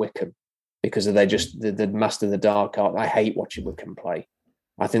would have been Wycombe because they're just the master of the dark art. I hate watching Wycombe play.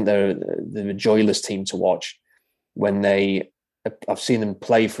 I think they're a joyless team to watch when I've seen them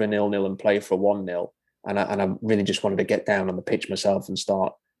play for a 0-0 and play for a 1-0. And I really just wanted to get down on the pitch myself and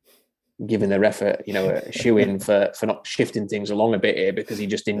start giving their effort, a shoe in for not shifting things along a bit here because he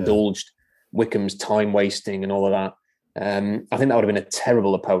just indulged Wycombe's time wasting and all of that. I think that would have been a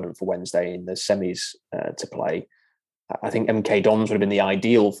terrible opponent for Wednesday in the semis to play. I think MK Dons would have been the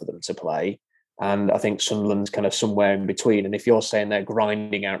ideal for them to play. And I think Sunderland's kind of somewhere in between. And if you're saying they're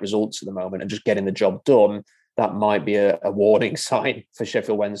grinding out results at the moment and just getting the job done, that might be a warning sign for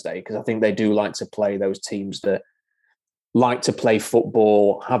Sheffield Wednesday, because I think they do like to play those teams that like to play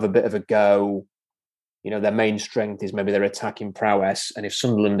football, have a bit of a go. Their main strength is maybe their attacking prowess. And if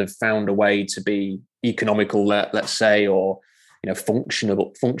Sunderland have found a way to be economical, let's say, or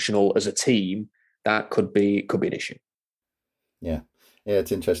functional as a team, that could be an issue. Yeah,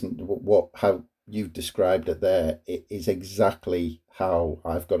 it's interesting. How you've described it there, it is exactly how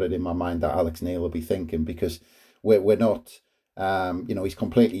I've got it in my mind that Alex Neil will be thinking, because we're not, he's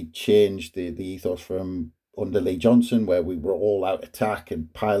completely changed the ethos from under Lee Johnson, where we were all out attack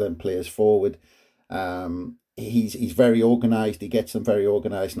and piling players forward. He's very organised. He gets them very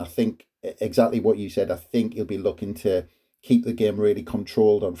organised, and I think exactly what you said. I think he'll be looking to keep the game really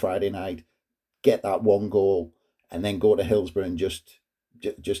controlled on Friday night, get that one goal, and then go to Hillsborough and just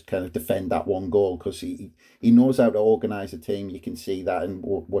kind of defend that one goal, because he knows how to organise a team. You can see that in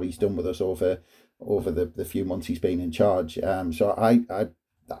what he's done with us over the few months he's been in charge. So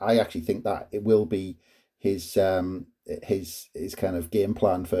I actually think that it will be his kind of game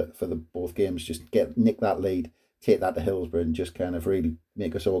plan for the both games. Just nick that lead, take that to Hillsborough, and just kind of really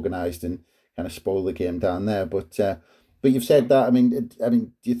make us organised and kind of spoil the game down there. But you've said that. I mean,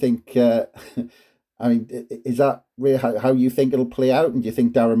 do you think? Is that really how you think it'll play out? And do you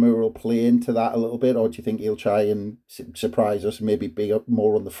think Darren Moore will play into that a little bit, or do you think he'll try and surprise us and maybe be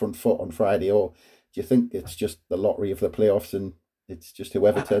more on the front foot on Friday? Or do you think it's just the lottery of the playoffs and it's just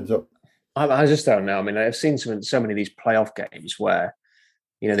whoever turns up? I just don't know. I mean, I've seen so many of these playoff games where,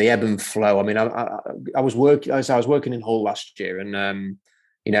 the ebb and flow. I mean, I was working in Hull last year, and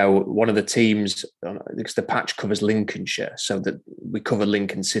one of the teams, because the patch covers Lincolnshire, so that we covered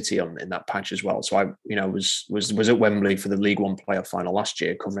Lincoln City in that patch as well. So I, was at Wembley for the League One playoff final last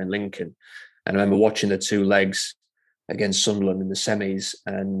year, covering Lincoln, and I remember watching the two legs against Sunderland in the semis,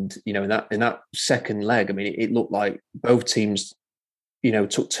 and in that second leg, I mean, it looked like both teams,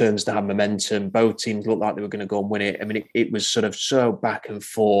 took turns to have momentum. Both teams looked like they were going to go and win it. I mean, it was sort of so back and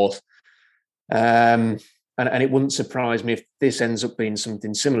forth. And it wouldn't surprise me if this ends up being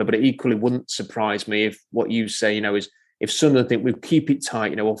something similar, but it equally wouldn't surprise me if what you say, is if Sunderland think we'll keep it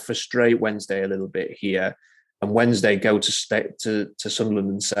tight, we'll frustrate Wednesday a little bit here, and Wednesday go to Sunderland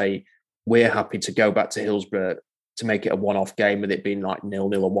and say, we're happy to go back to Hillsborough to make it a one-off game, with it being like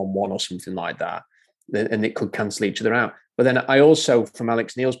 0-0 or 1-1 or something like that. And it could cancel each other out. But then I also, from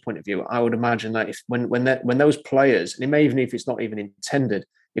Alex Neil's point of view, I would imagine that when those players, and even if it's not even intended,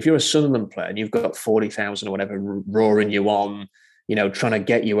 if you're a Sunderland player and you've got 40,000 or whatever roaring you on, trying to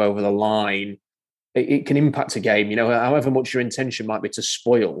get you over the line, it can impact a game. However much your intention might be to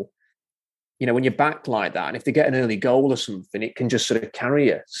spoil, when you're back like that, and if they get an early goal or something, it can just sort of carry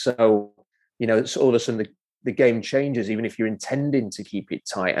you. So, it's all of a sudden the game changes, even if you're intending to keep it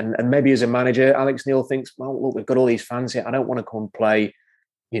tight. And maybe as a manager, Alex Neil thinks, well, look, we've got all these fans here. I don't want to come and play,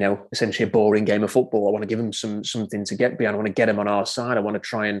 essentially a boring game of football. I want to give them something to get behind. I want to get them on our side. I want to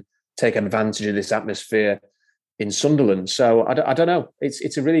try and take advantage of this atmosphere, in Sunderland. So I don't know.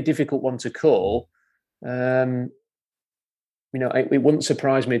 It's a really difficult one to call. It wouldn't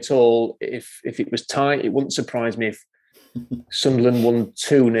surprise me at all if it was tight. It wouldn't surprise me if Sunderland won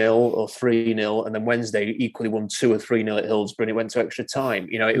 2-0 or 3-0, and then Wednesday equally won 2 or 3-0 at Hillsborough, and it went to extra time.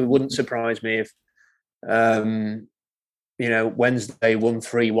 It wouldn't surprise me if Wednesday won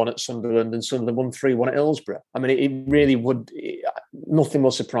 3-1 at Sunderland and Sunderland won 3-1 at Hillsborough. I mean, it really would. Nothing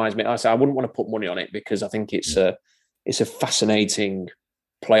will surprise me. I wouldn't want to put money on it because I think it's a fascinating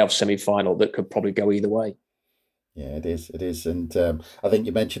playoff semi-final that could probably go either way. Yeah, it is. And I think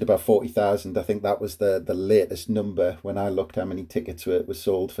you mentioned about 40,000. I think that was the latest number when I looked how many tickets were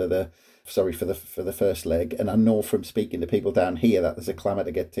sold for the first leg. And I know from speaking to people down here that there's a clamour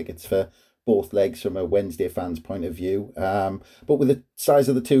to get tickets for both legs from a Wednesday fan's point of view. But with the size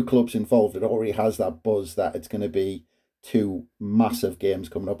of the two clubs involved, it already has that buzz that it's going to be two massive games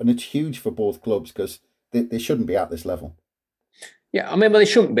coming up. And it's huge for both clubs because they shouldn't be at this level. Yeah, I mean, well, they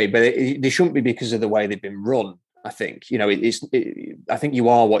shouldn't be, but they shouldn't be because of the way they've been run. I think, I think you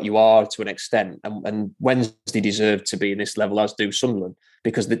are what you are to an extent, and Wednesday deserve to be in this level, as do Sunderland,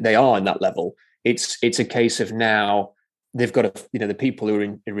 because they are in that level. It's a case of now they've got to, the people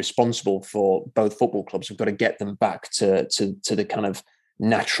who are responsible for both football clubs have got to get them back to the kind of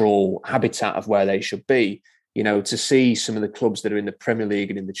natural habitat of where they should be. To see some of the clubs that are in the Premier League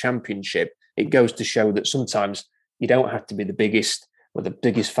and in the Championship, it goes to show that sometimes you don't have to be the biggest or the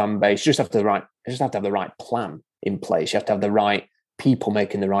biggest fan base. You just have to have the right plan in place. You have to have the right people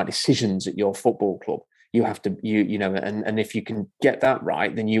making the right decisions at your football club. You have to, and if you can get that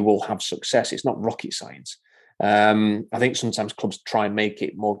right, then you will have success. It's not rocket science. I think sometimes clubs try and make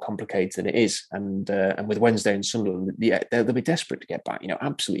it more complicated than it is. And with Wednesday and Sunderland, they'll be desperate to get back,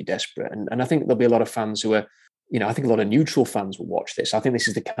 absolutely desperate. And I think there'll be a lot of fans who are, I think a lot of neutral fans will watch this. I think this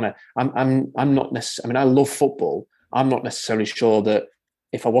is the kind of, I'm not necessarily, I love football. I'm not necessarily sure that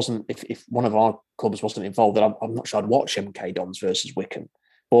if one of our clubs wasn't involved, that I'm not sure I'd watch MK Dons versus Wycombe,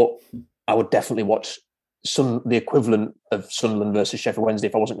 but I would definitely watch the equivalent of Sunderland versus Sheffield Wednesday.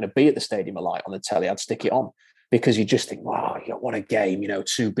 If I wasn't going to be at the Stadium of Light on the telly, I'd stick it on, because you just think, wow, what a game,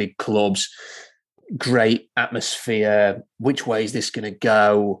 two big clubs, great atmosphere. Which way is this going to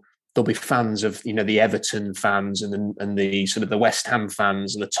go? There'll be fans of, the Everton fans and the sort of the West Ham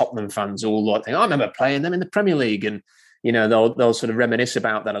fans and the Tottenham fans all like, I remember playing them in the Premier League, and they'll sort of reminisce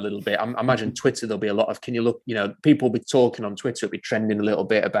about that a little bit. I imagine Twitter, there'll be a lot of, can you look, people will be talking on Twitter, it'll be trending a little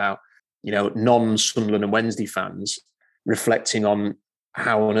bit about, non-Sunderland and Wednesday fans reflecting on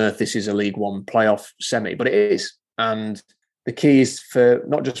how on earth this is a League One playoff semi, but it is. And the key is for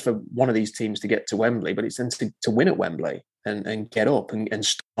not just for one of these teams to get to Wembley, but it's then to win at Wembley and get up and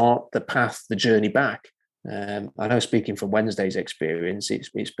start the path, the journey back. I know, speaking from Wednesday's experience,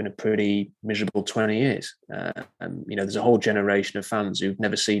 it's been a pretty miserable 20 years. There's a whole generation of fans who've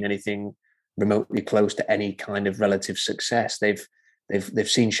never seen anything remotely close to any kind of relative success. They've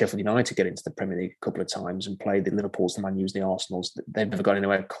seen Sheffield United get into the Premier League a couple of times and play the Liverpools, the Man U's, the Arsenals. They've never got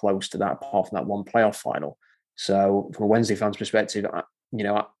anywhere close to that, apart from that one playoff final. So from a Wednesday fan's perspective,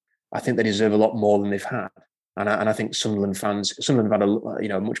 I think they deserve a lot more than they've had. And I think Sunderland have had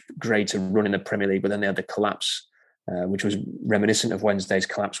a much greater run in the Premier League, but then they had the collapse, which was reminiscent of Wednesday's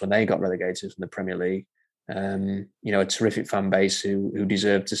collapse when they got relegated from the Premier League. A terrific fan base who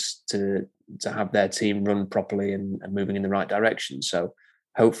deserve to have their team run properly and moving in the right direction. So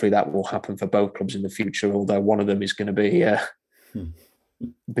hopefully that will happen for both clubs in the future, although one of them is going to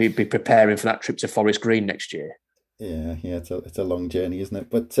be preparing for that trip to Forest Green next year. Yeah, it's a long journey, isn't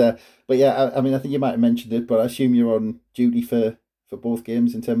it? But yeah, I mean, I think you might have mentioned it, but I assume you're on duty for both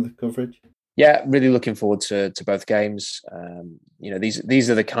games in terms of coverage. Yeah, really looking forward to both games. These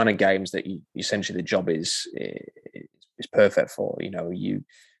are the kind of games that essentially the job is perfect for.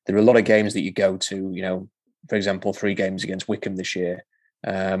 There are a lot of games that you go to. For example, 3 games against Wycombe this year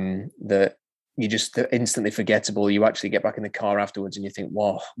that you just instantly forgettable. You actually get back in the car afterwards and you think,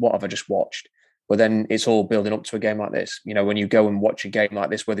 "Wow, what have I just watched?" But then it's all building up to a game like this. When you go and watch a game like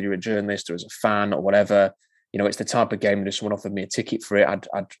this, whether you're a journalist or as a fan or whatever, it's the type of game that if someone offered me a ticket for it,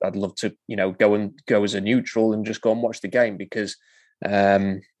 I'd love to, go as a neutral and just go and watch the game, because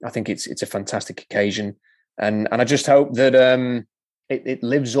I think it's a fantastic occasion, and I just hope that it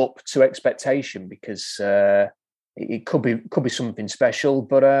lives up to expectation, because it could be something special,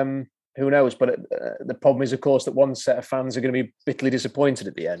 but who knows? But the problem is, of course, that one set of fans are going to be bitterly disappointed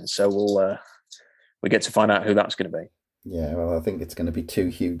at the end. So we get to find out who that's going to be. Yeah, well, I think it's going to be 2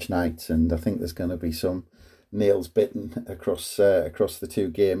 huge nights, and I think there's going to be some nails bitten across the 2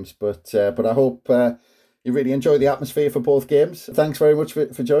 games. But I hope You really enjoy the atmosphere for both games. Thanks very much for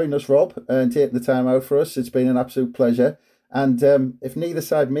joining us, Rob, and taking the time out for us. It's been an absolute pleasure. And if neither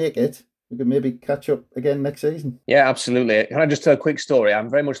side make it, we could maybe catch up again next season. Yeah, absolutely. Can I just tell a quick story? I'm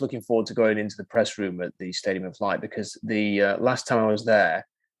very much looking forward to going into the press room at the Stadium of Light, because the last time I was there,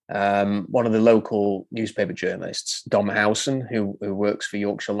 one of the local newspaper journalists, Dom Howson, who works for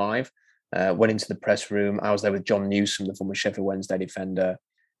Yorkshire Live, went into the press room. I was there with John Newsom, the former Sheffield Wednesday defender.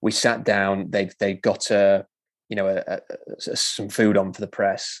 We sat down. They got some food on for the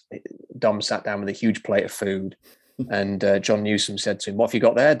press. Dom sat down with a huge plate of food, and John Newsom said to him, "What have you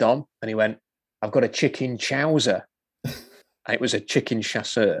got there, Dom?" And he went, "I've got a chicken chowser." And it was a chicken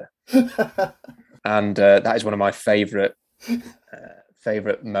chasseur, and that is one of my favourite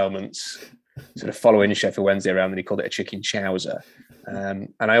moments. Sort of following Sheffield Wednesday around, and he called it a chicken chowser.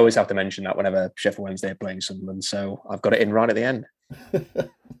 And I always have to mention that whenever Sheffield Wednesday are playing Sunderland, so I've got it in right at the end.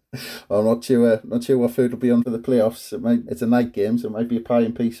 Well, not sure what food will be on for the playoffs. It's a night game, so it might be a pie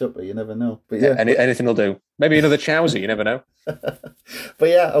and pea supper. You never know. But yeah, anything will do. Maybe another chowser. You never know. But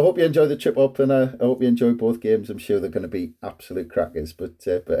yeah, I hope you enjoy the trip up, and I hope you enjoy both games. I'm sure they're going to be absolute crackers. But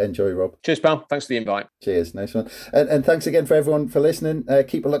enjoy, Rob. Cheers, pal. Thanks for the invite. Cheers, nice one. And thanks again for everyone for listening.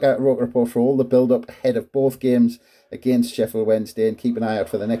 Keep a look at Roker Report for all the build up ahead of both games against Sheffield Wednesday, and keep an eye out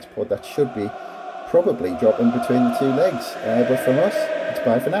for the next pod that should be probably dropping between the two legs. But from us, it's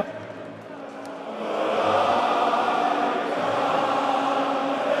bye for now.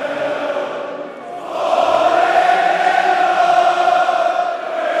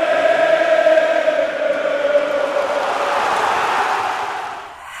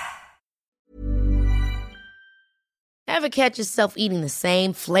 Ever catch yourself eating the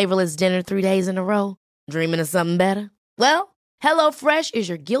same flavorless dinner 3 days in a row? Dreaming of something better? Well, HelloFresh is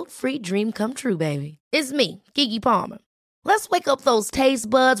your guilt-free dream come true, baby. It's me, Keke Palmer. Let's wake up those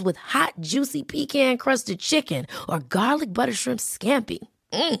taste buds with hot, juicy pecan-crusted chicken or garlic butter shrimp scampi.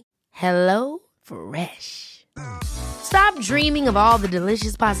 Hello Fresh. Stop dreaming of all the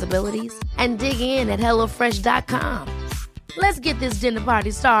delicious possibilities and dig in at HelloFresh.com. Let's get this dinner party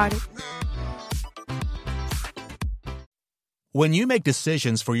started. When you make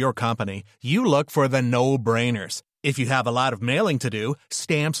decisions for your company, you look for the no-brainers. If you have a lot of mailing to do,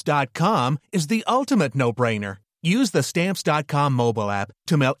 Stamps.com is the ultimate no-brainer. Use the Stamps.com mobile app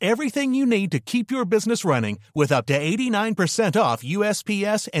to mail everything you need to keep your business running with up to 89% off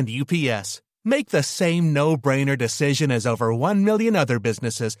USPS and UPS. Make the same no-brainer decision as over 1 million other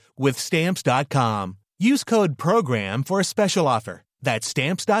businesses with Stamps.com. Use code PROGRAM for a special offer. That's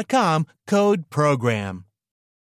Stamps.com, code PROGRAM.